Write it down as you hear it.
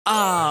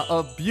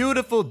A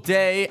beautiful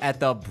day at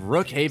the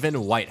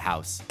Brookhaven White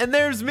House. And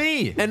there's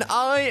me. And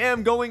I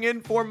am going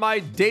in for my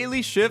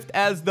daily shift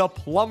as the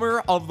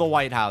plumber of the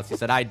White House. He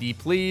said, ID,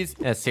 please.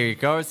 Yes, here you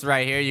go. It's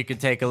right here. You can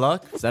take a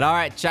look. I said, all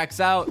right, checks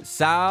out.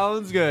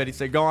 Sounds good. He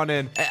said, go on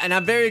in. And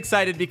I'm very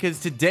excited because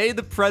today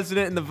the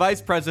president and the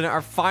vice president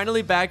are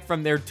finally back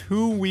from their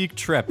 2-week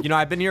trip. You know,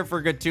 I've been here for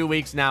a good 2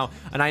 weeks now,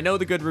 and I know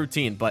the good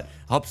routine, but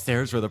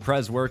upstairs where the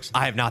prez works,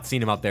 I have not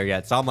seen him up there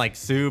yet. So I'm like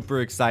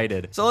super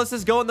excited. So let's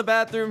just go in the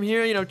bathroom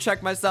here, you know,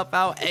 check myself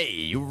out. Hey,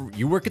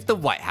 you work at the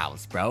White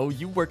House, bro.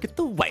 You work at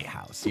the White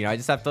House. You know, I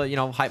just have to, you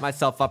know, hype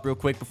myself up real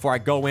quick before I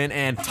go in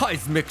and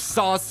seismic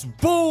sauce,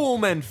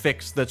 boom, and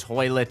fix the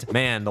toilet.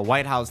 Man, the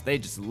White House, they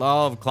just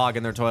love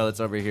clogging their toilets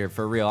over here,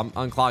 for real. I'm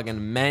unclogging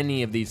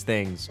many of these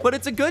things, but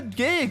it's a good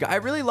gig. I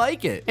really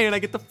like it. And I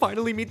get to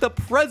finally meet the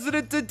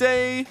president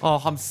today.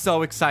 Oh, I'm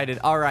so excited.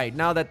 All right,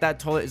 now that that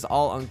toilet is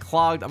all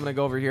unclogged, I'm gonna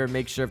go over here and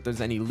make sure if there's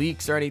any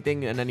leaks or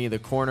anything in any of the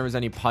corners,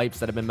 any pipes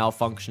that have been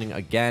malfunctioning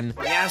again.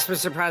 Yes,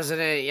 Mr.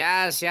 President.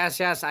 Yes,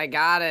 I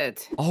got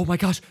it. Oh my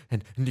gosh.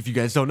 And if you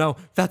guys don't know,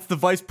 that's the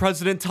Vice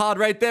President Todd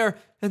right there.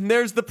 And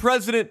there's the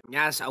president.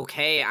 Yes,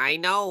 okay, I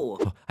know.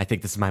 Oh, I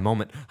think this is my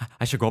moment.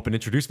 I should go up and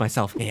introduce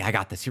myself. Hey, I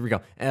got this. Here we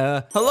go.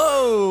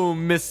 Hello,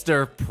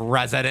 Mr.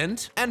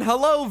 President. And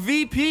hello,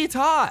 VP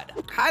Todd.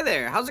 Hi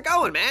there. How's it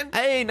going, man?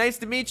 Hey, nice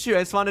to meet you.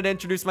 I just wanted to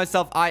introduce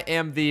myself. I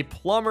am the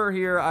plumber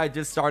here. I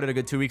just started a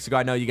good 2 weeks ago.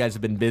 I know you guys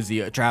have been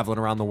busy traveling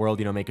around the world,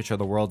 you know, making sure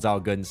the world's all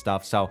good and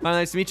stuff. So,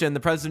 nice to meet you. And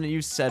the president,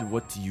 you said,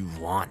 what do you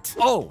want?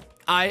 Oh,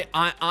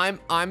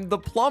 I'm the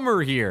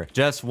plumber here.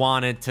 Just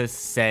wanted to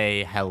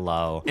say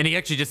hello. And he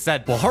actually just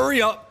said, well,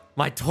 hurry up.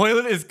 My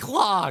toilet is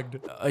clogged.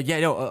 Yeah,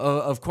 no,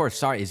 of course.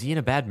 Sorry. Is he in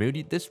a bad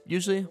mood this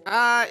usually?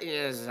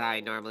 Yes, I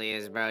normally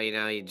is, bro. You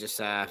know, you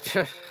just,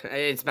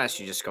 it's best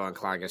you just go and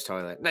clog his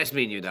toilet. Nice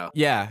meeting you, though.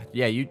 Yeah,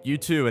 you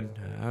too. And,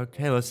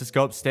 okay, let's just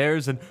go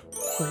upstairs and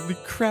holy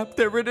crap,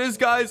 there it is,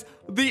 guys.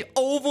 The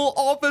Oval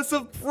Office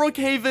of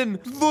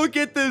Brookhaven. Look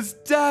at this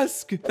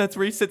desk. That's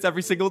where he sits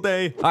every single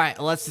day. All right,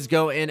 let's just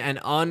go in and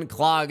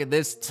unclog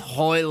this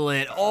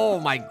toilet. Oh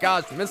my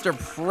gosh, Mr.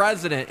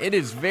 President, it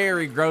is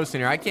very gross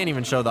in here. I can't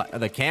even show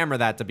the camera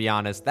that, to be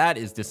honest. That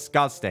is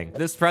disgusting.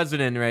 This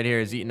president right here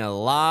is eating a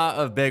lot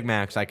of Big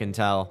Macs, I can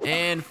tell.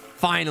 And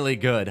finally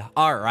good.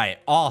 All right,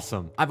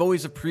 awesome. I've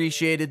always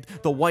appreciated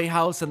the White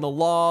House and the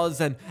laws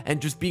and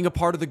just being a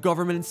part of the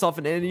government and stuff.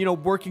 And you know,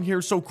 working here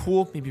is so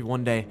cool. Maybe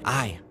one day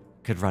I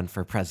could run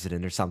for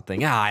president or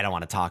something. I don't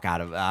want to talk out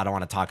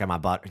of my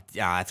butt.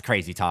 Yeah, that's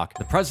crazy talk.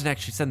 The president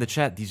actually said in the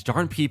chat, these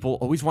darn people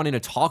always wanting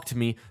to talk to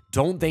me.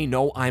 Don't they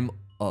know I'm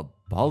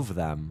above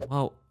them?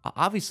 Well,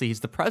 obviously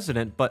he's the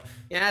president, but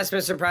yes,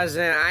 Mr.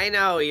 President, I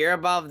know you're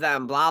above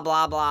them, blah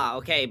blah blah.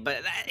 Okay, but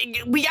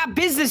we got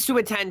business to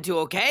attend to,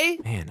 okay?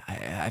 Man,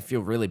 I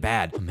feel really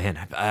bad. Oh,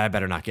 man, I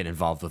better not get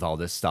involved with all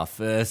this stuff.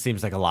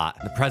 Seems like a lot.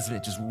 The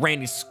president just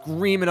ran, he's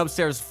screaming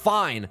upstairs,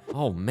 fine.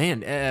 Oh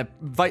man,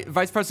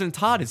 Vice President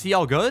Todd, is he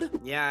all good?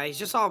 Yeah, he's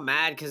just all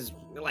mad because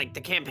like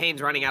the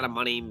campaign's running out of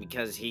money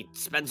because he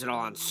spends it all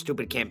on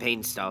stupid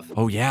campaign stuff.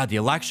 Oh yeah, the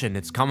election,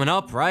 it's coming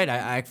up, right?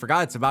 I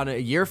forgot, it's about a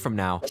year from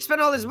now. He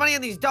spent all this money on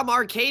these dumb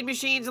arcade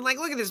machines and like,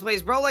 look at this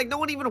place, bro. Like no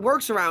one even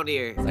works around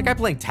here. Is that guy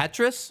playing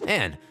Tetris?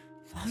 Man,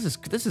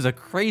 this is a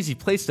crazy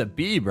place to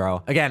be,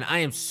 bro. Again, I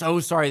am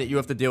so sorry that you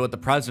have to deal with the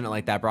president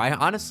like that, bro. I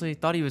honestly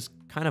thought he was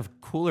kind of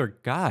cooler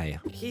guy.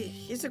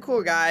 He's a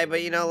cool guy,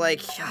 but you know, like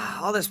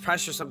all this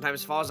pressure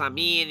sometimes falls on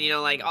me, and you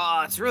know, like,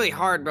 oh, it's really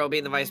hard, bro,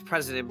 being the vice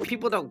president.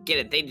 People don't get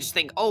it. They just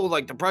think, oh,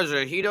 like the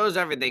president, he knows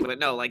everything. But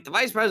no, like the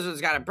vice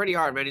president's got it pretty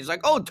hard, man. He's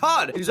like, oh,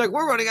 Todd. He's like,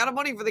 we're running out of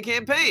money for the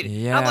campaign.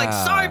 Yeah. And I'm like,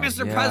 sorry,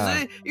 Mr.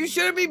 President, you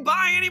shouldn't be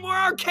buying any more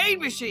arcade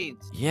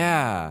machines.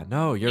 Yeah,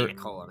 no, you're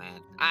cola,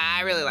 man.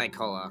 I really like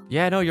cola.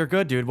 Yeah, no, you're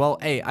good, dude. Well,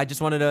 hey, I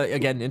just wanted to,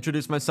 again,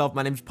 introduce myself.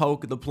 My name's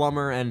Poke, the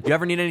plumber, and you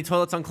ever need any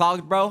toilets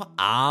unclogged, bro?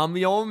 I'm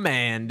your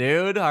man,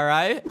 dude, all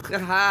right?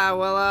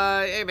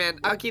 Well, hey, man,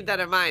 I'll keep that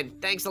in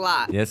mind. Thanks a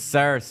lot. Yes,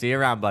 sir. See you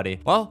around,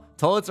 buddy. Well,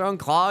 toilets are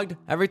unclogged.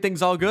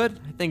 Everything's all good.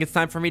 I think it's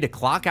time for me to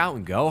clock out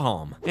and go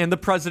home. And the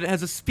president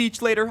has a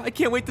speech later. I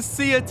can't wait to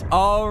see it.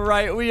 All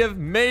right, we have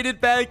made it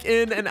back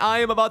in, and I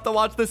am about to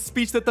watch the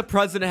speech that the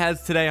president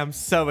has today. I'm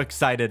so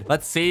excited.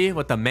 Let's see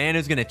what the man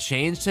is going to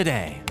change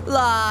today.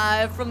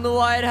 Live from the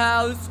White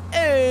House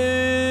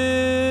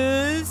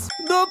is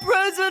the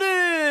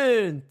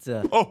president.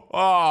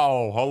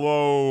 Oh,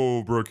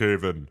 hello,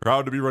 Brookhaven.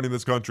 Proud to be running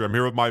this country. I'm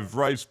here with my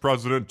Vice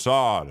President,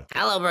 Todd.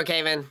 Hello,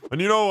 Brookhaven. And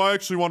you know, I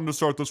actually wanted to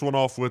start this one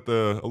off with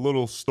a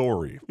little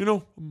story. You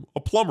know, a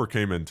plumber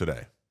came in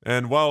today.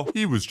 And, well,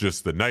 he was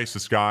just the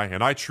nicest guy,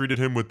 and I treated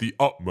him with the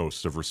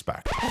utmost of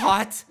respect.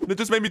 What? And it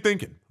just made me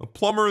thinking, a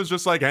plumber is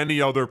just like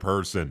any other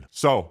person.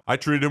 So, I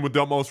treated him with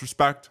the utmost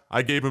respect.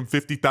 I gave him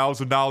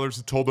 $50,000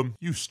 and told him,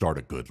 you start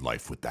a good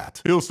life with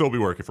that. He'll still be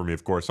working for me,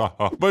 of course.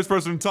 Vice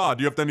President Todd,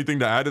 do you have anything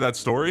to add to that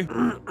story?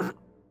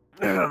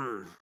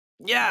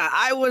 Yeah,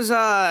 I was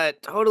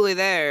totally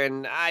there,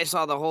 and I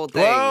saw the whole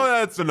thing. Well,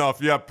 that's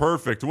enough. Yeah,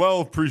 perfect.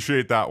 Well,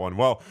 appreciate that one.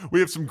 Well, we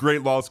have some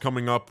great laws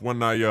coming up.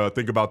 When I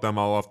think about them,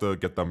 I'll have to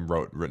get them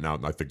written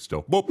out, I think,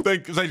 still. Well,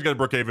 thanks again,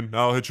 Brookhaven.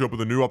 I'll hit you up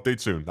with a new update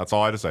soon. That's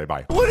all I had to say.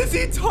 Bye. What is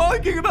he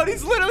talking about?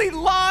 He's literally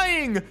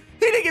lying.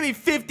 He didn't give me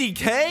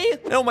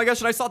 50K. Oh my gosh,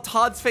 and I saw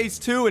Todd's face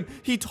too, and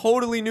he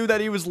totally knew that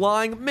he was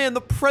lying. Man,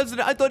 the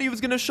president, I thought he was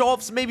gonna show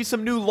off maybe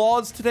some new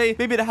laws today,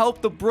 maybe to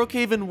help the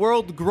Brookhaven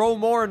world grow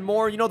more and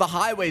more. You know, the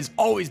highway's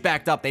always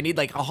backed up. They need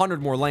like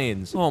 100 more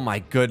lanes. Oh my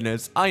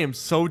goodness, I am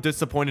so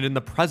disappointed in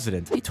the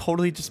president. He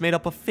totally just made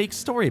up a fake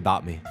story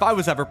about me. If I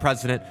was ever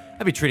president,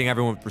 I'd be treating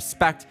everyone with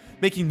respect,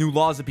 making new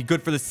laws that'd be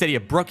good for the city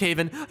of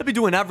Brookhaven. I'd be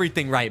doing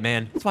everything right,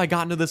 man. That's why I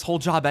got into this whole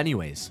job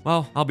anyways.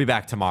 Well, I'll be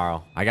back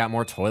tomorrow. I got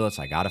more toilets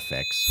I gotta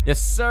fix.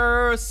 Yes,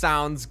 sir.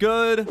 Sounds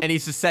good. And he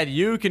just said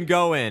you can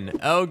go in.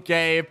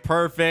 Okay,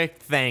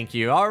 perfect. Thank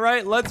you. All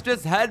right, let's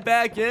just head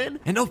back in.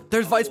 And oh,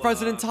 there's Vice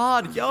President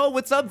Todd. Yo,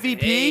 what's up,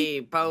 VP?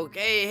 Hey, Poke.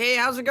 Hey,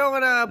 how's it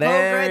going, Poke?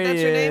 There Right?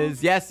 That's your name?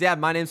 Yes, yeah,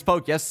 my name's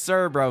Poke. Yes,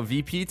 sir, bro.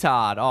 VP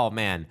Todd. Oh,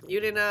 man.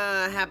 You didn't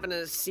happen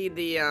to see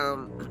the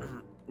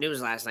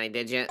news last night,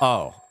 did you?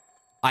 Oh.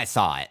 I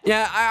saw it.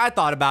 Yeah, I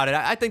thought about it.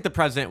 I think the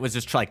president was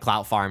just like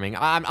clout farming.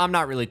 I'm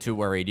not really too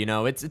worried, you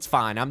know. It's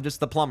fine. I'm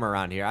just the plumber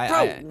around here.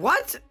 Bro,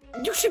 what?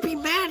 You should be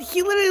mad.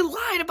 He literally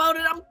lied about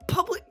it on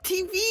public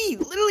TV.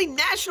 Literally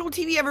national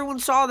TV. Everyone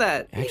saw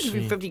that. He Actually,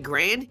 gave you 50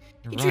 grand.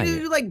 He right.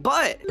 treated you like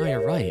butt. No,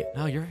 you're right.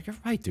 No, you're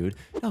right, dude.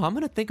 No, I'm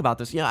gonna think about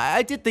this. Yeah,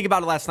 I did think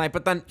about it last night,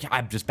 but then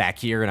I'm just back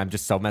here and I'm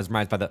just so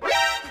mesmerized by the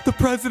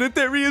president.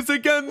 There he is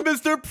again,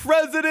 Mr.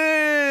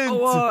 President.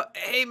 Oh,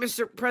 hey,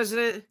 Mr.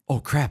 President. Oh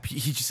crap!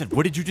 He just said,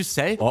 "What did you just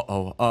say?"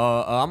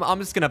 I'm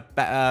just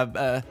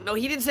gonna. No,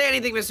 he didn't say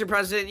anything, Mr.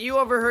 President. You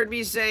overheard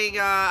me saying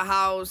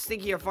how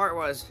stinky a fart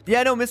was.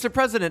 Yeah, no, Mr.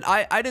 President,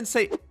 I didn't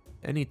say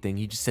anything.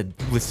 He just said,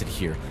 "Listen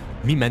here.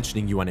 Me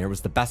mentioning you on air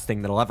was the best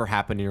thing that'll ever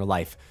happen in your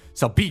life.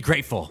 So be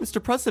grateful."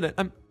 Mr. President,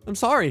 I'm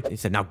sorry. He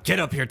said, "Now get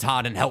up here,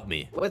 Todd, and help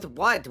me." With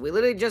what? We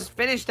literally just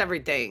finished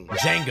everything.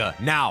 Jenga,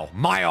 now,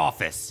 my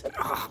office.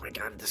 Oh my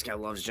god, this guy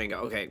loves Jenga.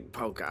 Okay,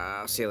 Poke,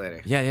 I'll see you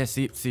later. Yeah,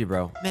 see you,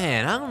 bro.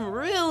 Man, I'm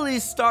really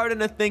starting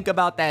to think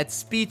about that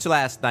speech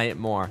last night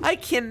more. I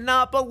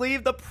cannot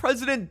believe the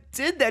president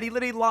did that. He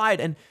literally lied.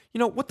 And you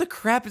know, what the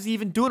crap is he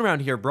even doing around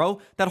here, bro?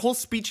 That whole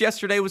speech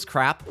yesterday was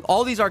crap.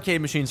 All these arcade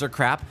machines are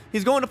crap.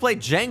 He's going to play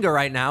Jenga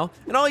right now,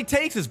 and all he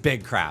takes is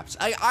big craps.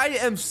 I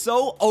am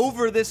so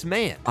over this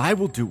man. I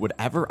will do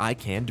whatever I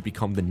can to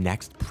become the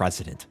next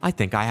president. I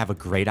think I have a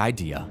great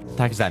idea. What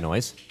the heck is that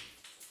noise?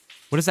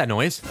 What is that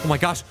noise? Oh my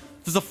gosh.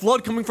 There's a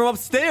flood coming from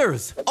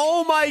upstairs.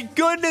 Oh my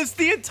goodness,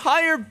 the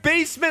entire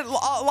basement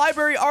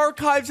library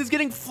archives is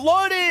getting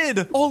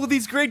flooded. All of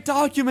these great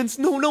documents.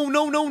 No.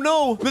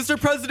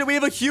 Mr. President, we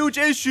have a huge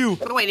issue.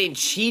 No, I didn't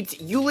cheat.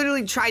 You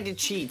literally tried to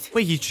cheat.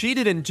 Wait, he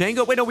cheated in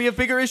Jenga? Wait, no, we have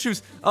bigger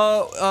issues.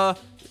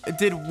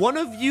 Did one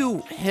of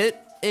you hit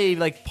a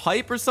like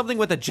pipe or something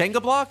with a Jenga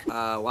block?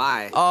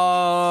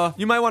 Why?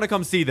 You might want to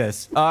come see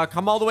this.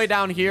 Come all the way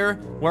down here.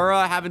 We're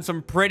having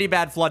some pretty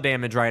bad flood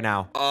damage right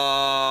now.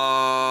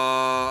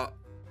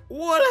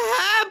 What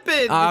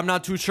happened? I'm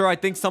not too sure. I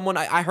think someone,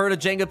 I heard a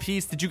Jenga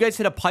piece. Did you guys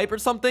hit a pipe or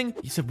something?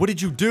 He said, "What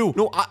did you do?"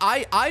 No,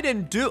 I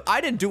didn't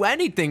do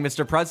anything,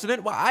 Mr.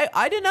 President. Well,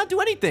 I did not do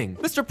anything.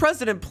 Mr.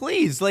 President,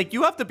 please, like,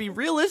 you have to be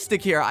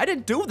realistic here. I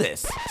didn't do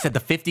this. He said the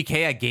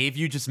 50K I gave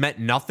you just meant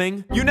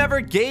nothing. You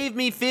never gave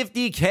me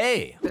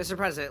 50K. Mr.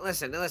 President,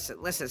 listen.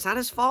 It's not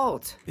his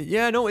fault.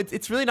 Yeah, no,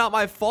 it's really not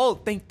my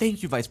fault.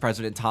 Thank you, Vice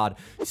President Todd.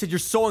 He said, "You're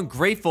so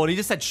ungrateful." And he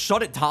just said,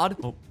 "Shut it, Todd."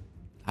 Oh.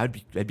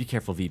 I'd be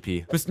careful,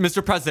 VP.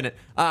 Mr. President,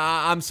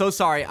 I'm so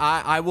sorry.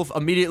 I will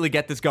immediately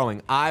get this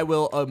going. I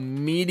will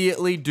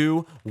immediately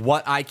do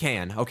what I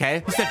can,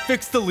 okay? He said,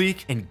 "Fix the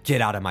leak and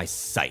get out of my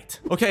sight."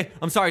 Okay,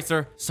 I'm sorry,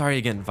 sir. Sorry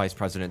again, Vice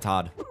President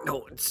Todd.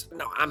 No,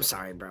 I'm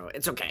sorry, bro.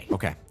 It's okay.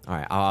 Okay, all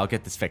right, I'll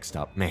get this fixed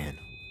up. Man,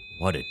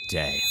 what a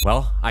day.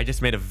 Well, I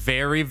just made a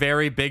very,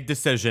 very big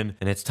decision,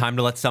 and it's time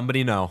to let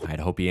somebody know. I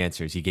hope he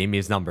answers. He gave me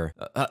his number.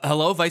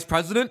 Hello, Vice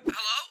President? Hello?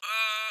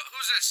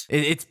 Who's this?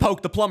 It's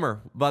Poke the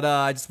plumber, but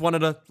I just wanted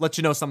to let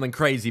you know something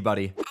crazy,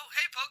 buddy. Oh,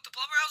 hey, Poke the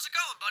plumber. How's it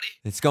going, buddy?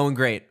 It's going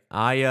great.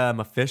 I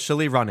am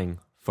officially running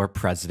for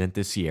president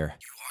this year.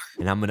 You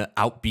are? And I'm gonna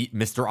outbeat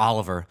Mr.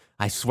 Oliver.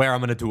 I swear I'm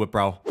gonna do it,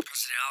 bro.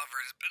 President Oliver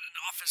has been in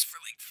office for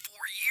like 4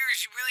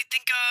 years. You really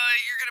think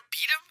you're gonna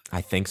beat him? I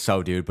think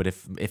so, dude. But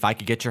if I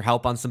could get your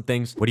help on some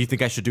things, what do you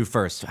think I should do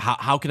first?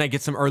 How can I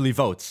get some early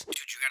votes? Dude,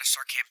 you gotta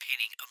start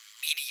campaigning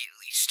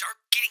immediately. Start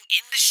getting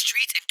in the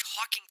streets and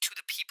talking to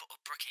the people of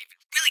Brookhaven.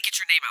 Really get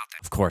your name out there.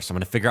 Of course, I'm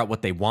gonna figure out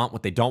what they want,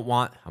 what they don't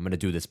want. I'm gonna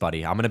do this,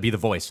 buddy. I'm gonna be the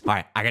voice. All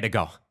right, I gotta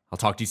go. I'll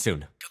talk to you soon.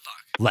 Good luck.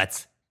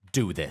 Let's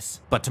do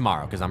this, but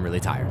tomorrow, because I'm really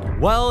tired.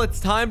 Well, it's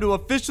time to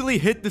officially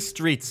hit the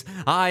streets.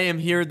 I am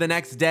here the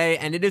next day,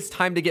 and it is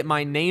time to get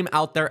my name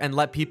out there and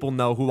let people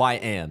know who I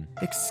am.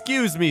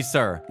 Excuse me,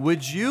 sir.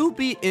 Would you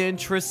be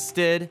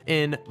interested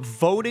in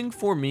voting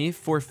for me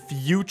for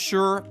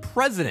future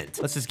president?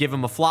 Let's just give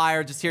him a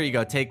flyer. Just here you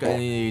go.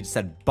 He just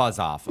said buzz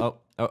off. Oh.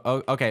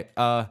 Okay.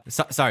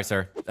 Sorry,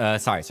 sir.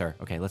 Sorry, sir.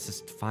 Okay, let's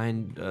just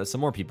find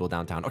some more people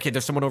downtown. Okay,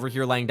 there's someone over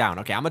here laying down.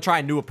 Okay, I'm gonna try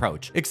a new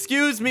approach.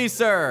 Excuse me,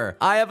 sir.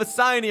 I have a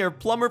sign here.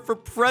 Plumber for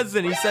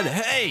president. He said,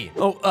 hey.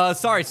 Oh,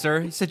 sorry,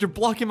 sir. He said you're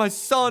blocking my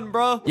son,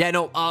 bro. Yeah,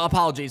 no,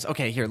 apologies.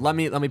 Okay, here, let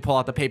me pull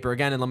out the paper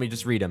again and let me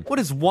just read him. What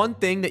is one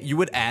thing that you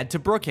would add to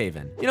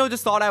Brookhaven? You know,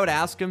 just thought I would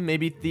ask him.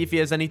 Maybe if he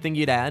has anything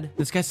you'd add.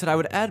 This guy said I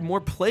would add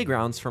more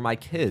playgrounds for my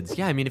kids.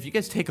 Yeah, I mean, if you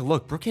guys take a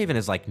look, Brookhaven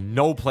is like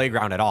no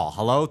playground at all.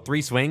 Hello?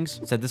 3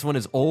 swings? Said this one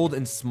is old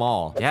and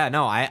small. Yeah,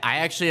 no, I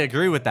actually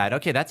agree with that.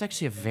 Okay, that's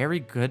actually a very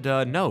good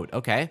note.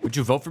 Okay. Would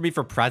you vote for me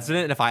for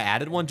president if I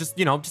added one? Just,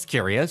 you know, just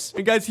curious.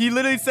 And guys, he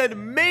literally said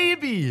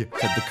maybe.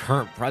 Said the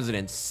current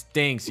president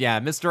stinks. Yeah,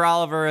 Mr.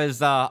 Oliver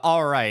is,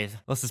 all right.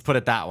 Let's just put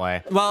it that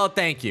way. Well,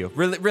 thank you.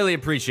 Really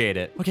appreciate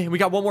it. Okay, we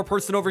got one more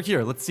person over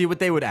here. Let's see what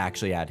they would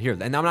actually add here.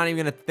 And I'm not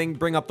even gonna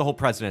bring up the whole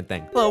president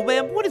thing. Hello,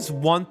 ma'am. What is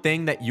one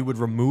thing that you would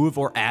remove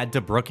or add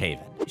to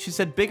Brookhaven? She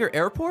said bigger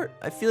airport?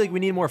 I feel like we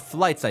need more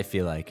flights, I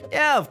feel like.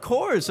 Yeah, of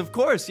course.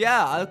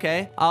 Yeah,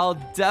 okay. I'll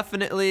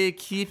definitely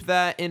keep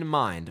that in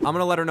mind. I'm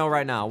gonna let her know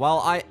right now. Well,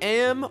 I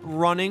am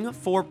running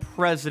for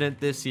president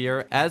this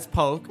year as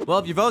Poke. Well,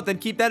 if you vote, then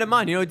keep that in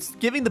mind. You know, it's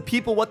giving the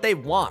people what they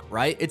want,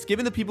 right? It's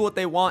giving the people what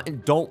they want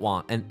and don't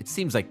want. And it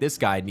seems like this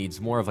guy needs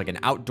more of like an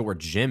outdoor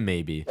gym,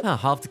 maybe. I'll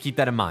have to keep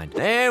that in mind.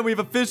 And we've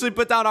officially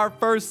put down our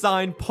first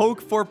sign,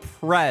 Poke for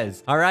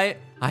Prez. All right?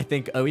 I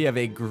think we have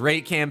a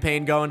great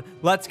campaign going.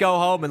 Let's go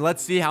home and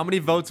let's see how many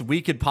votes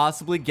we could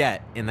possibly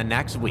get in the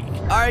next week.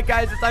 All right,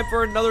 guys, it's time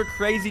for another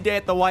crazy day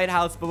at the White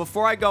House. But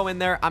before I go in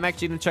there, I'm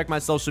actually gonna check my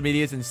social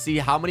medias and see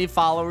how many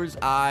followers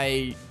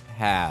I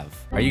have.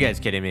 Are you guys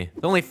kidding me?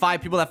 The only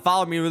 5 people that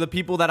follow me were the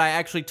people that I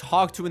actually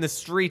talked to in the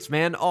streets,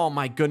 man. Oh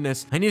my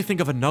goodness. I need to think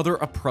of another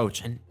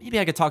approach, and maybe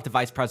I could talk to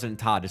Vice President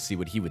Todd to see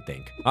what he would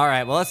think. All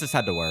right, well, let's just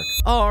head to work.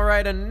 All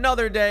right,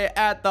 another day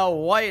at the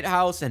White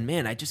House, and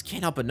man, I just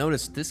can't help but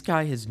notice this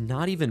guy has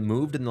not even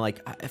moved in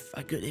like,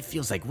 it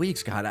feels like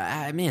weeks, God.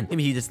 Man,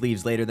 maybe he just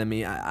leaves later than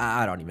me.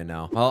 I don't even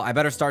know. Well, I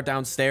better start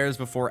downstairs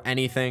before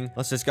anything.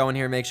 Let's just go in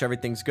here and make sure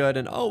everything's good.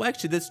 And oh,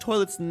 actually, this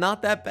toilet's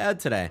not that bad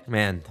today.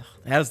 Man,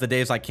 as the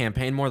days I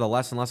campaign more, the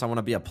less and less I want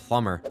to be a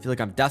plumber. I feel like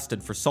I'm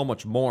destined for so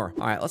much more.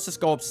 All right, let's just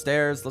go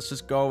upstairs. Let's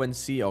just go and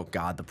see. Oh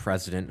God, the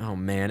president. Oh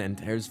man, and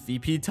there's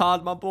VP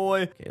Todd, my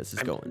boy. Okay, let's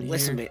just go in here.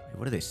 Listen, Wait,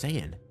 what are they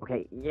saying?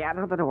 Okay, yeah,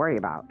 nothing to worry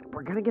about.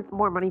 We're gonna get some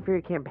more money for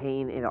your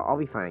campaign. It'll all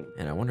be fine.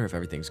 And I wonder if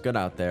everything's good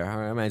out there. All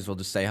right, I might as well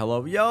just say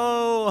hello.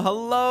 Yo,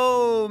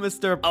 hello,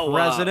 Mr.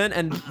 President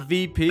and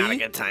VP. Not a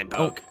good time,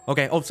 Poke. Oh,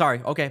 okay. Oh,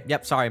 sorry. Okay.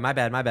 Yep. Sorry. My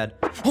bad.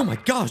 Oh my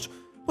gosh.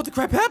 What the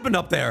crap happened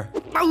up there?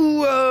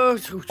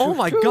 Oh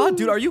my God,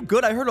 dude, are you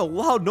good? I heard a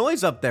loud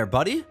noise up there,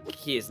 buddy.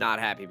 He is not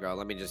happy, bro.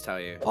 Let me just tell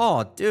you.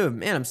 Oh, dude,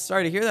 man, I'm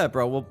sorry to hear that,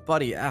 bro. Well,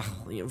 buddy,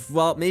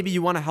 well, maybe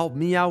you want to help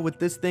me out with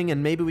this thing,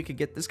 and maybe we could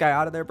get this guy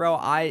out of there, bro.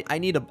 I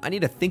need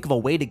to think of a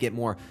way to get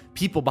more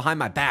people behind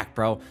my back,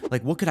 bro.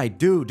 Like, what could I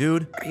do,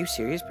 dude? Are you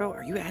serious, bro?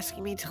 Are you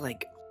asking me to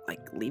like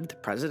leave the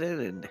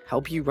president and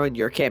help you run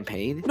your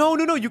campaign? No.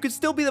 You could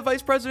still be the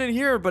vice president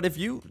here, but if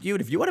you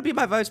want to be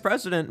my vice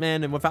president,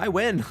 man, and if I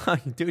win,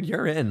 dude,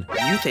 you're in.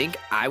 You think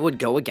I would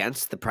go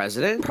against the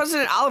president?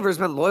 President Oliver's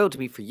been loyal to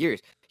me for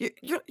years.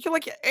 You're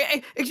like,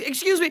 hey,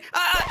 excuse me.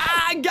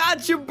 I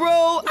got you,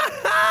 bro.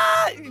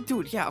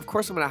 Dude, yeah, of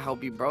course I'm gonna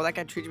help you, bro. That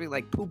guy treated me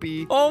like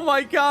poopy. Oh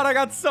my God, I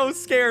got so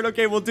scared.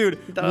 Okay, well, dude,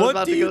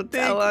 what do you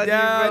think?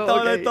 Yeah,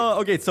 I thought.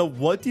 Okay, so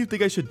what do you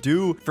think I should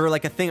do for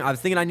like a thing? I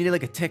was thinking I needed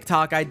like a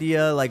TikTok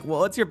idea. Like, well,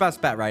 what's your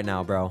best bet right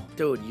now, bro?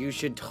 Dude, you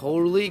should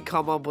totally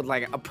come up with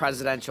like a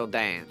presidential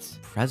dance.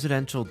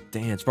 Presidential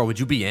dance, bro. Would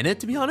you be in it,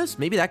 to be honest?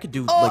 Maybe that could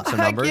do like some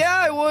numbers. Yeah,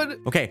 I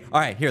would. Okay, all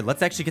right, here,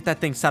 let's actually get that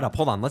thing set up.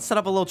 Hold on, let's set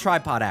up a little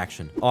tripod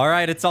action. All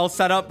right, it's all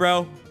set up,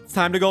 bro. It's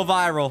time to go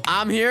viral.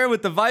 I'm here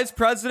with the vice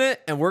president,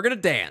 and we're gonna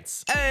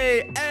dance.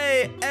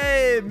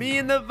 Hey, me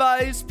and the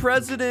vice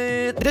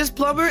president. This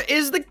plumber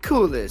is the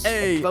coolest.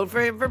 Hey. Vote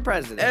for him for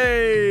president.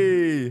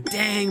 Hey.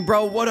 Dang,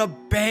 bro, what a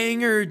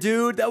banger,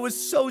 dude. That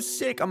was so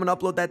sick. I'm gonna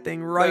upload that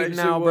thing right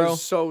now, bro.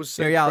 So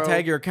sick, Here, yeah, I'll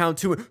tag your account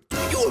too.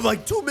 You have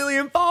like 2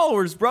 million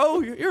followers,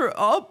 bro. You're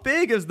up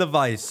big as the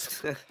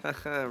vice.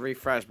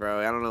 Refresh, bro.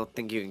 I don't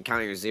think you can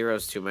count your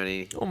zeros too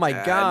many. Oh my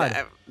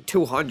God.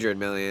 200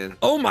 million.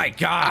 Oh my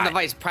God. I'm the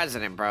vice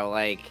president, bro.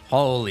 Like,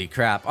 holy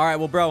crap. All right,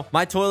 well, bro,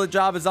 my toilet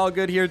job is all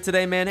good here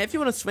today, man. If you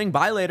want to swing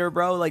by later,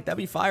 bro, like, that'd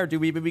be fire,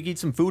 dude. We could eat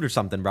some food or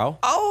something, bro.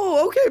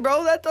 Oh, okay,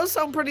 bro. That does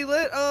sound pretty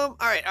lit. All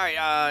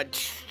right.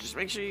 Just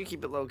make sure you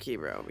keep it low key,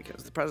 bro,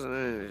 because the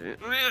president,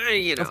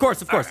 you know. Of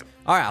course.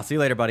 All right, I'll see you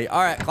later, buddy.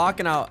 All right,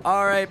 clocking out.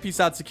 All right, peace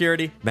out,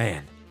 security.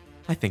 Man,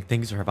 I think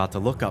things are about to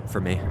look up for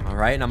me. All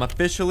right, and I'm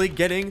officially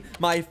getting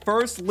my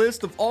first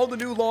list of all the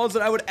new laws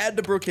that I would add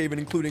to Brookhaven,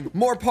 including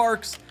more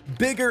parks,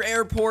 bigger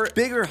airport,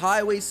 bigger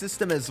highway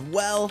system as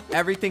well.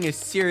 Everything is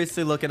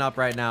seriously looking up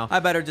right now. I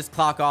better just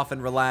clock off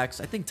and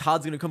relax. I think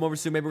Todd's gonna come over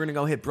soon. Maybe we're gonna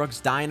go hit Brooks'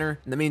 Diner.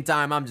 In the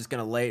meantime, I'm just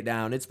gonna lay it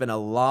down. It's been a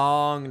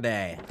long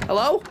day.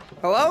 Hello?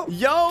 Hello?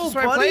 Yo, Is this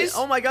my buddy. place?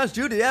 Oh my gosh,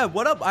 dude. Yeah,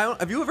 what up?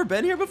 Have you ever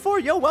been here before?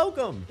 Yo,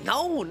 welcome.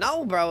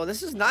 No, bro.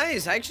 This is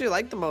nice. I actually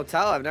like the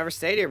motel. I've never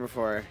stayed here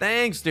before.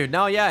 Thanks, dude.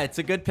 No, yeah, it's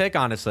a good pick,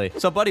 honestly.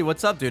 So, buddy,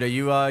 what's up, dude? Are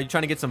you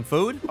trying to get some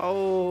food?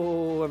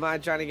 Oh, am I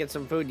trying to get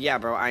some food? Yeah,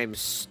 bro. I am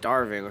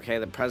starving, okay?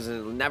 The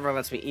president never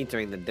lets me eat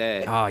during the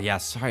day. Oh, yeah.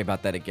 Sorry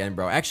about that again,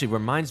 bro. Actually,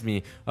 reminds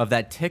me of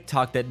that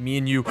TikTok that me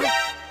and you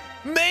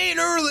made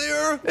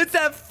earlier. It's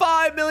at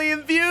 5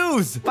 million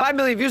views. 5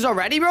 million views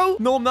already, bro?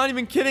 No, I'm not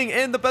even kidding.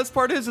 And the best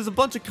part is, there's a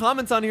bunch of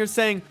comments on here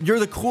saying, you're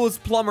the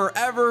coolest plumber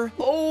ever.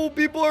 Oh,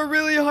 people are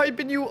really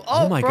hyping you up,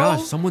 Oh my bro.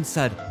 gosh, someone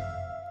said,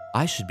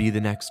 I should be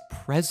the next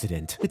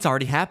president. It's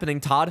already happening,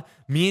 Todd.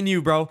 Me and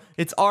you, bro.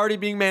 It's already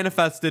being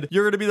manifested.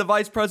 You're gonna be the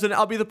vice president.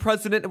 I'll be the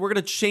president. And we're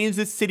gonna change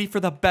this city for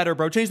the better,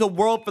 bro. Change the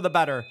world for the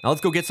better. Now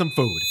let's go get some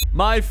food.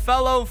 My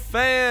fellow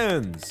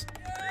fans.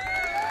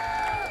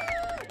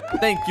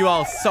 Thank you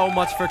all so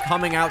much for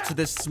coming out to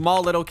this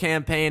small little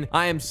campaign.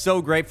 I am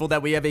so grateful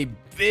that we have a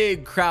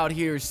big crowd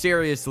here,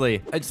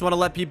 seriously. I just want to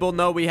let people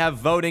know we have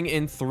voting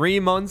in 3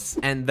 months,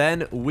 and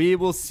then we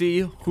will see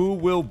who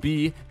will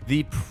be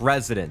the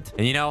president.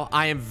 And you know,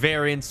 I am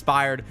very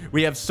inspired.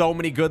 We have so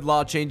many good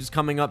law changes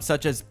coming up,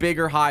 such as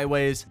bigger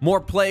highways,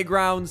 more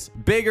playgrounds,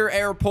 bigger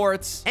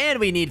airports, and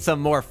we need some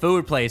more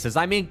food places.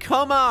 I mean,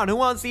 come on, who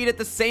wants to eat at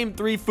the same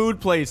 3 food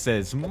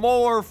places?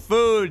 More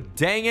food,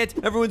 dang it.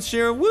 Everyone's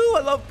cheering, woo,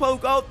 I love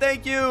Poke. Oh,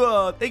 thank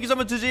you. Thank you so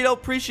much, Gigito,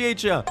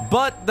 appreciate you.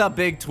 But the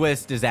big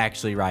twist is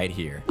actually right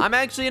here. I'm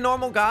actually a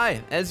normal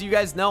guy. As you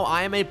guys know,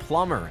 I am a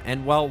plumber.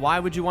 And well, why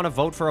would you want to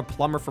vote for a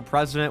plumber for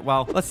president?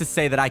 Well, let's just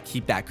say that I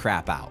keep that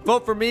crap out.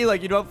 Vote for me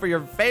like you'd vote for your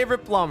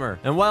favorite plumber.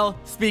 And well,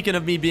 speaking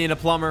of me being a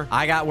plumber,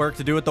 I got work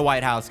to do at the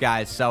White House,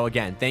 guys. So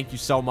again, thank you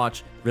so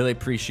much. Really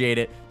appreciate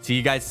it. See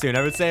you guys soon.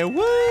 Everyone say,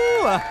 woo!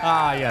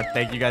 Ah, yeah,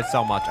 thank you guys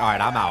so much. All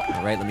right, I'm out.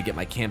 All right, let me get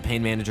my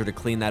campaign manager to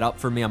clean that up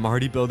for me. I'm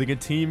already building a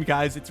team,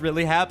 guys. It's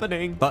really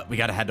happening. But we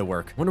gotta head to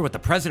work. Wonder what the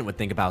president would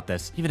think about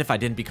this. Even if I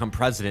didn't become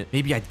president,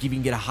 maybe I'd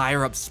even get a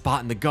higher up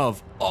spot in the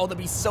gov. Oh, that'd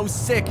be so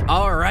sick.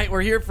 All right,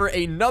 we're here for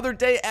another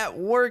day at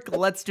work.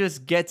 Let's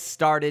just get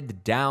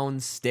started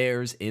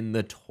downstairs in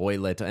the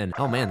toilet. And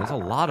oh man, there's a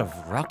lot of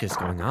ruckus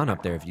going on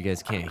up there if you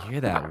guys can't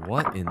hear that.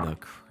 What in the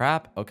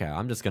crap? Okay,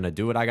 I'm just gonna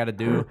do what I gotta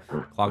do.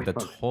 Clog the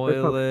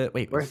toilet.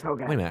 Wait a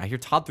minute. I hear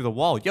Todd through the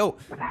wall. Yo,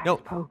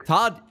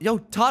 Todd. Yo,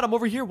 Todd, I'm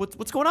over here.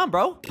 What's going on,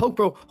 bro? Poke,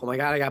 bro. Oh my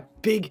God, I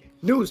got big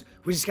news.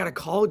 We just got a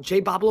call.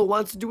 Jay Boblo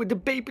wants to do a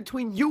debate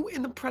between you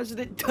and the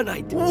president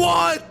tonight.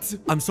 What?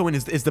 I'm so in.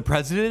 Is the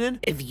president in?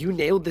 If you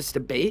nailed this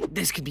debate,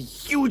 this could be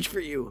huge for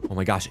you. Oh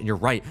my gosh, and you're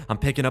right. I'm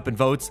picking up in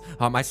votes.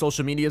 My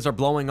social medias are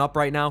blowing up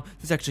right now.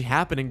 This is actually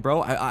happening,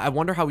 bro. I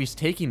wonder how he's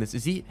taking this.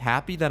 Is he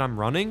happy that I'm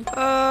running?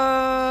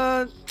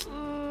 Oh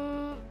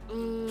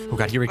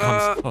God, here he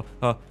comes.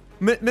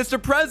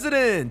 Mr.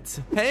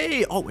 President!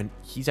 Hey! Oh, and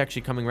he's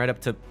actually coming right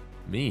up to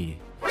me.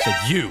 So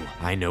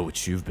I know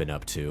what you've been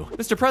up to.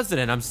 Mr.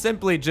 President, I'm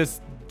simply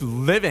just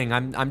living.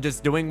 I'm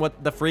just doing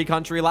what the free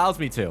country allows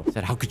me to. I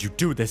said, how could you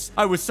do this?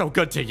 I was so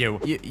good to you.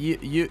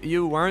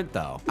 You weren't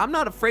though. I'm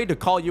not afraid to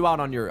call you out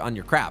on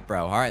your crap,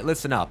 bro. All right,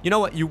 listen up. You know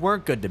what? You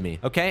weren't good to me,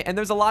 okay? And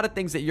there's a lot of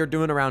things that you're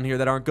doing around here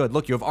that aren't good.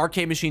 Look, you have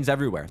arcade machines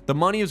everywhere. The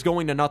money is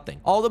going to nothing.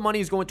 All the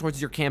money is going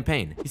towards your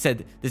campaign. He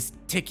said, this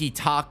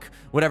ticky-tock,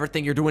 whatever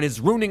thing you're doing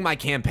is ruining my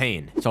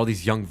campaign. It's all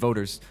these young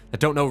voters that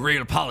don't know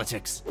real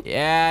politics.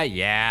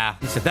 Yeah.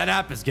 He said, that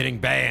app is getting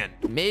banned.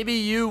 Maybe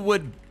you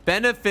would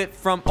benefit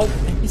from... Oh,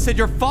 he said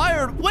you're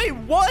fired. Wait,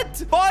 what?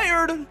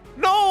 Fired?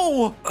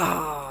 No.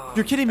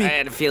 You're kidding me. I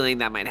had a feeling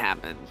that might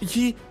happen.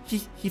 He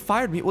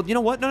fired me. Well, you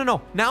know what?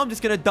 No. Now I'm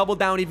just gonna double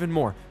down even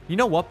more. You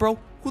know what, bro?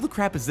 Who the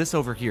crap is this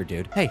over here,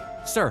 dude? Hey,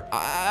 sir,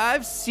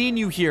 I've seen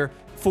you here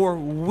for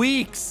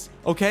weeks.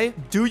 Okay,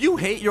 do you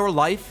hate your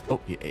life? Oh,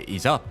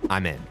 he's up.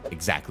 I'm in.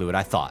 Exactly what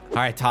I thought. All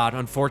right, Todd,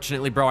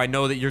 unfortunately, bro, I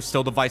know that you're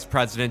still the vice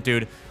president,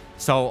 dude.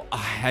 So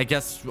I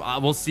guess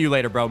we'll see you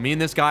later, bro. Me and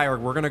this guy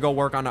we're gonna go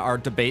work on our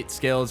debate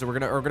skills. We're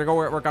gonna go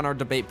work on our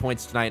debate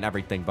points tonight and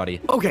everything,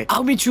 buddy. Okay,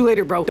 I'll meet you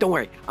later, bro. Don't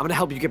worry, I'm gonna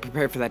help you get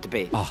prepared for that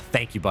debate. Oh,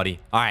 thank you, buddy.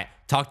 All right,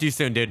 talk to you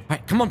soon, dude. All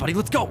right, come on, buddy,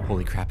 let's go.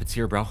 Holy crap, it's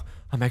here, bro.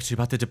 I'm actually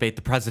about to debate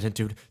the president,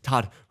 dude.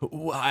 Todd,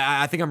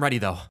 I think I'm ready,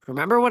 though.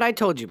 Remember what I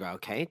told you, bro,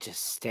 okay?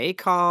 Just stay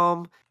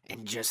calm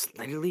and just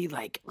literally,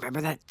 like,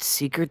 remember that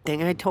secret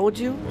thing I told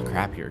you? Oh,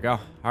 crap, here we go.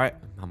 All right,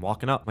 I'm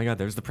walking up. Oh my God,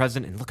 there's the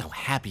president, and look how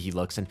happy he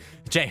looks. And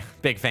Jay,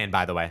 big fan,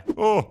 by the way.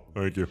 Oh,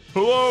 thank you.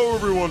 Hello,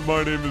 everyone.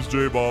 My name is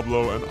Jay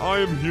Boblo, and I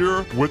am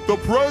here with the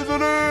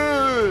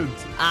president.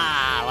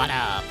 Ah,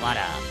 what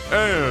up?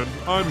 And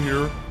I'm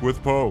here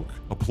with Poke,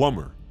 a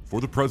plumber for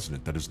the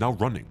president that is now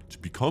running to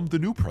become the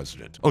new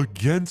president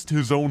against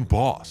his own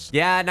boss.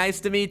 Yeah,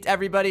 nice to meet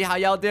everybody. How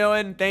y'all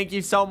doing? Thank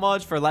you so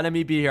much for letting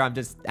me be here. I'm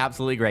just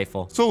absolutely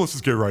grateful. So let's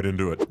just get right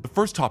into it. The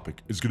first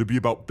topic is going to be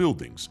about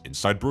buildings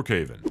inside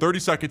Brookhaven. 30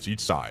 seconds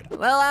each side.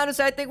 Well,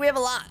 honestly, I think we have a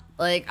lot.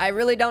 Like, I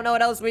really don't know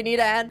what else we need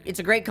to add. It's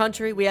a great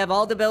country. We have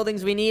all the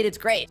buildings we need. It's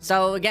great.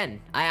 So,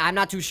 again, I'm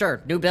not too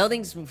sure. New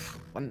buildings?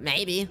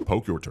 Maybe.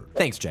 Poke, your turn.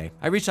 Thanks, Jay.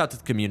 I reached out to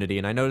the community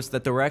and I noticed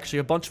that there were actually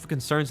a bunch of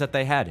concerns that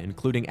they had,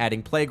 including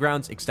adding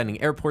playgrounds,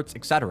 extending airports,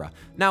 etc.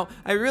 Now,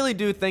 I really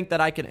do think that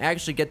I can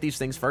actually get these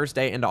things first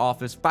day into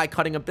office by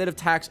cutting a bit of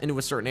tax into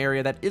a certain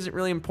area that isn't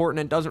really important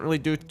and doesn't really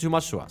do too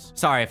much to us.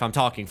 Sorry if I'm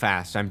talking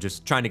fast. I'm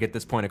just trying to get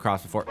this point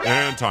across before.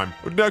 And time.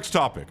 Next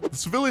topic. The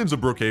civilians of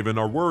Brookhaven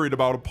are worried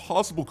about a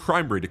possible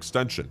crime rate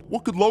extension.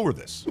 What could lower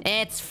this?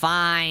 It's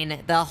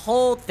fine. The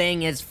whole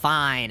thing is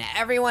fine.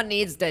 Everyone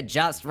needs to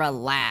just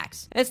relax.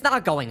 It's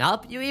not going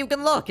up. You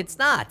can look. It's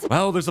not.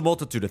 Well, there's a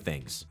multitude of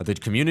things. Are the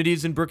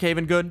communities in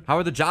Brookhaven good? How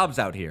are the jobs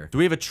out here? Do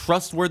we have a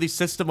trustworthy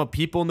system of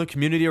people in the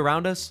community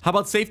around us? How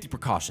about safety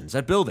precautions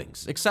at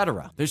buildings,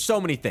 etc.? There's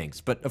so many things,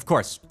 but of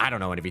course, I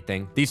don't know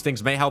everything. These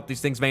things may help,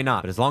 these things may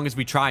not. But as long as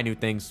we try new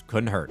things,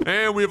 couldn't hurt.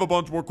 And we have a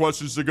bunch more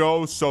questions to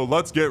go, so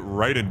let's get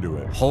right into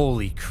it.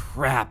 Holy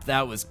crap,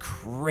 that was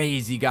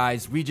crazy,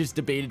 guys. We just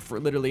debated for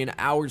literally an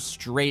hour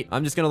straight.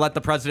 I'm just gonna let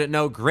the president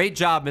know. Great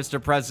job,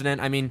 Mr. President.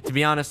 I mean, to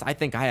be honest, I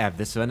think I have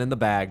this one in the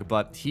bag,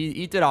 but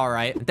he did all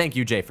right. And thank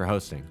you, Jay, for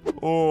hosting.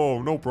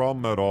 Oh, no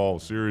problem at all.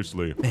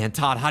 Seriously. Man,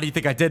 Todd, how do you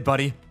think I did,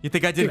 buddy? You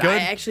think I did Dude, good?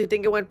 I actually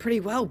think it went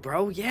pretty well,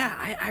 bro.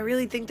 Yeah, I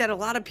really think that a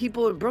lot of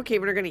people in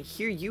Brookhaven are going to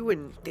hear you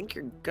and think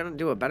you're going to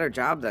do a better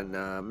job than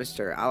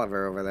Mr.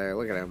 Oliver over there.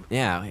 Look at him.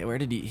 Yeah, where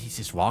did he's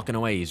just walking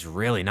away. He's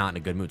really not in a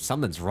good mood.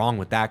 Something's wrong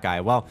with that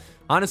guy. Well,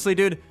 honestly,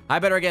 dude, I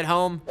better get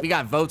home. We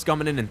got votes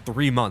coming in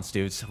 3 months,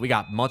 dudes. We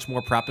got much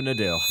more prepping to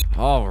do.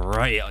 All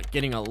right,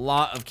 getting a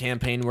lot of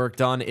campaign work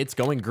done. It's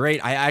going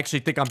great. I actually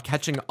think I'm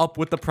catching up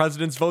with the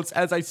president's votes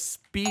as I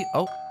speak.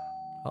 Oh,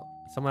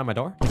 someone at my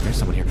door? Oh, there's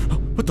someone here.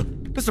 What the?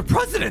 Mr.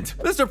 President!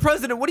 Mr.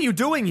 President, what are you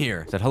doing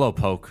here? I said, hello,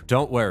 Poke.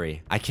 Don't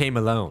worry. I came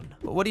alone.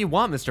 What do you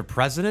want, Mr.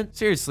 President?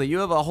 Seriously, you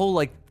have a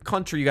whole,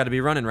 country you got to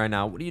be running right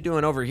now. What are you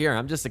doing over here?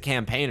 I'm just a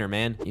campaigner,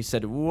 man. He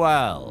said,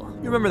 well,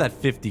 you remember that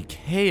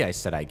 50K I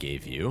said I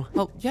gave you?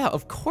 Oh, yeah,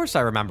 of course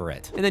I remember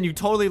it. And then you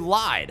totally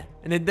lied.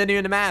 And it didn't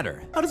even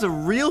matter. How does a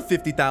real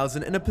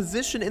 50,000 and a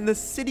position in the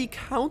city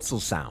council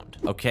sound?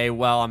 Okay,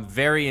 well, I'm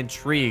very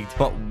intrigued,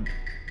 but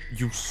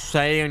you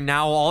say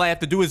now all I have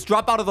to do is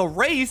drop out of the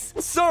race?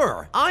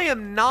 Sir, I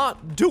am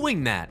not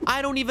doing that.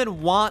 I don't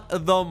even want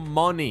the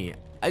money.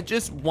 I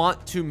just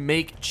want to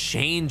make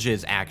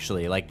changes,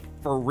 actually,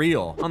 for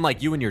real.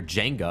 Unlike you and your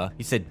Jenga.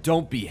 He said,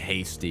 don't be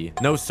hasty.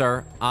 No,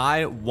 sir,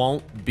 I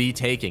won't be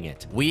taking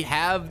it. We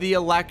have the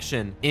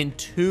election in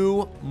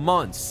 2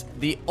 months.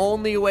 The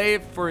only way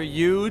for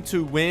you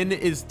to win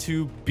is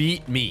to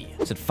beat me.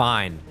 I said,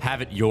 fine,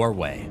 have it your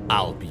way.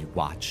 I'll be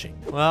watching.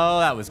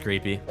 Well, that was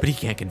creepy, but he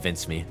can't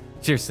convince me.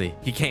 Seriously,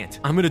 he can't.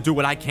 I'm gonna do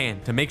what I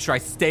can to make sure I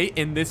stay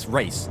in this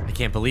race. I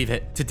can't believe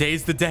it.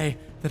 Today's the day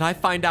that I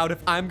find out if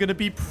I'm gonna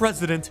be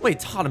president. Wait,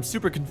 Todd, I'm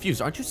super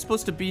confused. Aren't you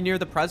supposed to be near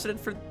the president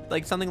for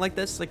something like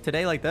this?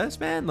 Today like this,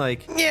 man?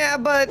 Yeah,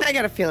 but I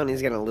got a feeling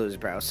he's gonna lose,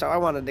 bro. So I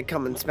wanted to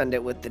come and spend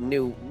it with the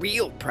new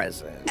real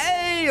president.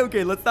 Hey,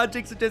 okay, let's not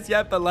jinx it just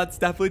yet, but let's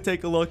definitely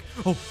take a look.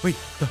 Oh, wait,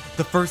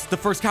 the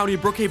first county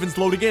of Brookhaven's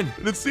loading in.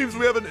 And it seems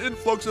we have an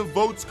influx of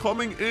votes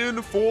coming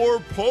in for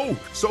Poke.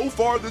 So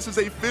far, this is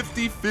a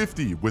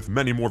 50-50 with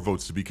many more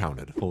votes to be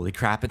counted. Holy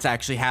crap, it's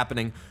actually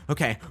happening.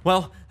 Okay,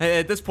 well,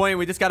 at this point,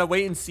 we just gotta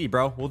wait and see,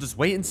 bro. We'll just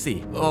wait and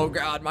see. Oh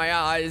God, my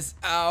eyes.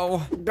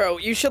 Ow. Bro,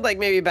 you should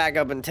maybe back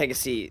up and take a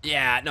seat.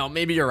 Yeah, no,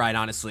 maybe you're right,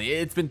 honestly.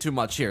 It's been too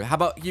much here. How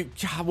about you?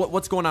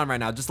 What's going on right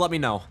now? Just let me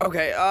know.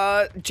 Okay,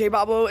 J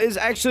Bobbo is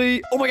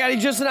actually, oh my God, he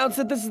just announced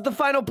that this is the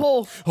final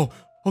poll. Oh,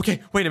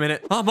 okay, wait a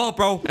minute. I'm up,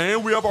 bro.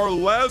 And we have our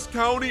last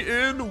county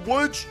in,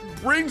 which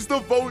brings the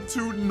vote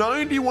to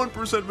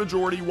 91%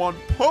 majority want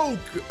Poke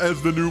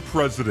as the new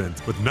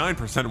president, with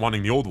 9%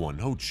 wanting the old one.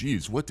 Oh,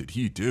 geez, what did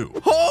he do?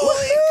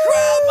 Holy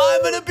crap,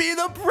 I'm gonna be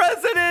the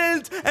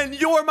president, and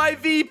you're my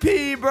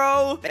VP,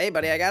 bro. Hey,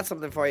 buddy, I got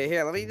something for you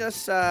here. Let me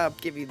just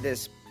give you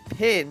this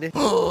pin.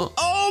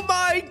 Oh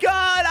my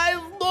God, I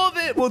love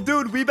it. Well,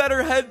 dude, we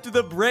better head to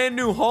the brand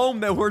new home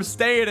that we're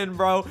staying in,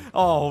 bro.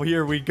 Oh,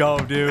 here we go,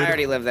 dude. I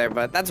already live there,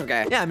 but that's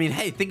okay. Yeah, I mean,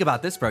 hey, think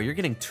about this, bro. You're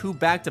getting 2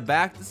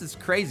 back-to-back. This is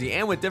crazy,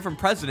 and with different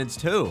presidents,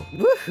 too.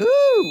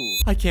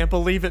 Woohoo! I can't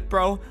believe it,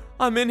 bro.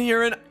 I'm in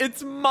here, and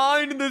it's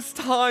mine this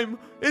time.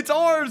 It's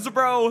ours,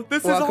 bro.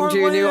 This is our Welcome to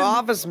your land. new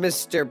office,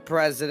 Mr.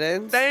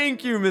 President.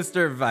 Thank you,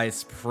 Mr.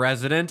 Vice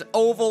President.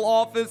 Oval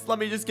Office. Let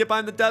me just get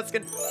behind the desk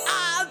and...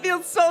 I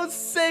feel so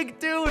sick,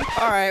 dude.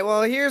 All right,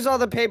 well, here's all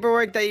the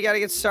paperwork that you got to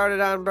get started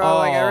on, bro.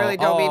 I really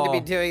don't mean to be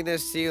doing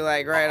this to you,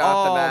 right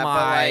off the bat,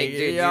 but,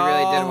 dude, you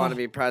really did want to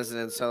be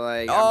president, so,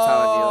 I'm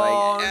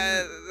telling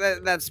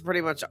you, that's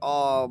pretty much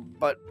all,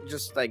 but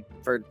just,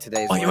 for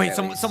today's wait,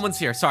 someone's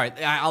here. Sorry,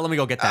 let me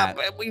go get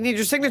that. We need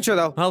your signature,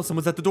 though. Well,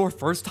 someone's at the door.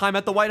 First time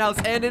at the White House,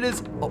 and it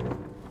is...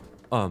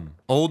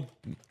 old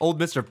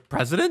Mr.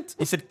 President?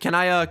 He said, can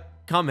I,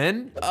 come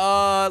in?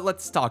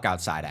 Let's talk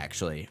outside,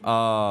 actually.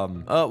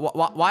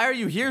 Why are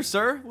you here,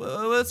 sir?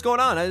 What's going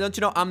on? Don't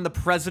you know I'm the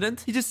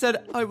president? He just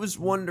said, I was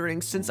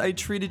wondering, since I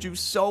treated you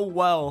so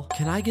well,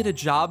 can I get a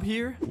job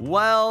here?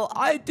 Well,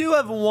 I do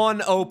have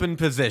one open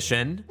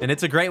position, and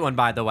it's a great one,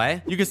 by the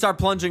way. You can start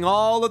plunging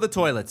all of the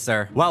toilets,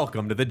 sir.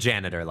 Welcome to the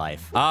janitor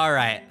life. All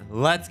right,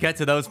 let's get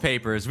to those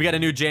papers. We got a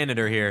new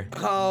janitor here.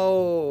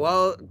 Oh,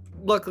 well,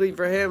 luckily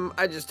for him,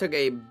 I just took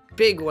a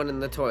big one in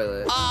the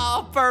toilet.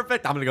 Oh,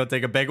 perfect. I'm gonna go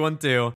take a big one, too.